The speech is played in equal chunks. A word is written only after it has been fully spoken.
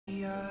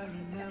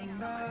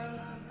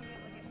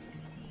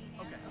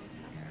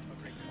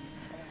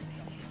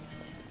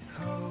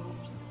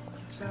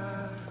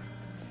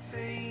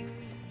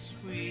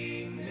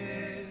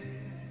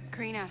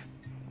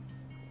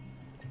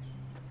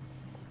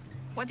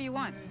What do you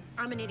want?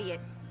 I'm an idiot.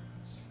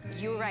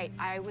 You're right.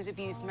 I was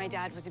abused. My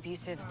dad was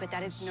abusive, but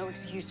that is no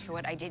excuse for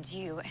what I did to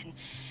you. And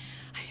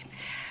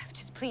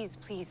just please,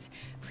 please,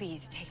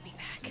 please take me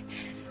back.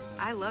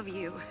 I love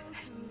you.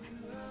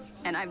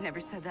 And I've never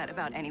said that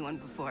about anyone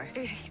before,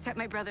 except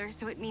my brother,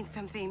 so it means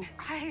something.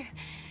 I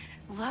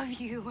love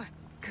you,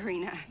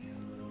 Carina.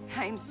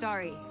 I'm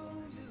sorry.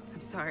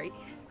 I'm sorry.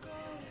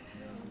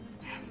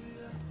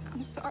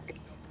 I'm sorry.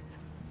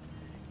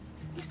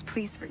 Just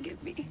please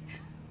forgive me.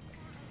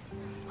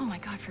 Oh my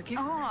God, forgive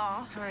her.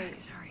 Oh. Sorry.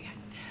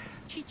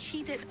 She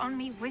cheated on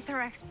me with her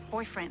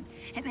ex-boyfriend.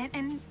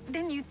 And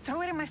then you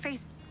throw it in my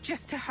face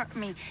just to hurt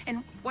me.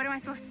 And what am I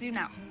supposed to do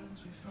now?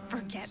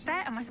 Forget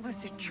that? Am I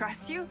supposed to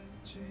trust you?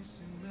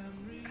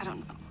 I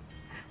don't know.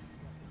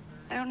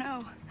 I don't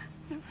know.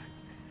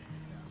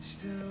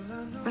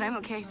 But I'm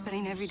okay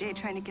spending every day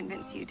trying to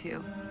convince you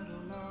to.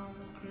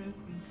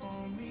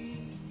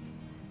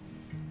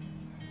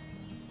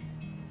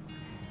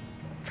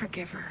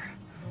 Forgive her.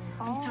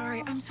 I'm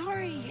sorry. I'm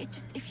sorry. It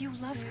just, if you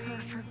love her,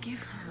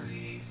 forgive her.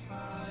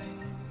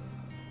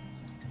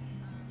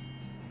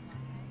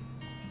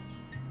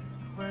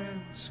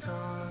 When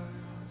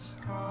scars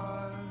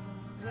are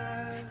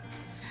left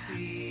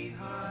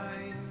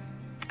behind.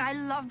 I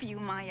love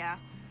you, Maya.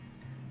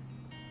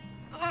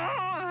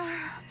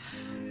 Oh,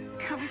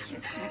 come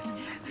kiss me.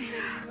 You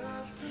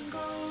have to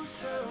go,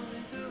 tell me,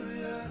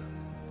 do ya?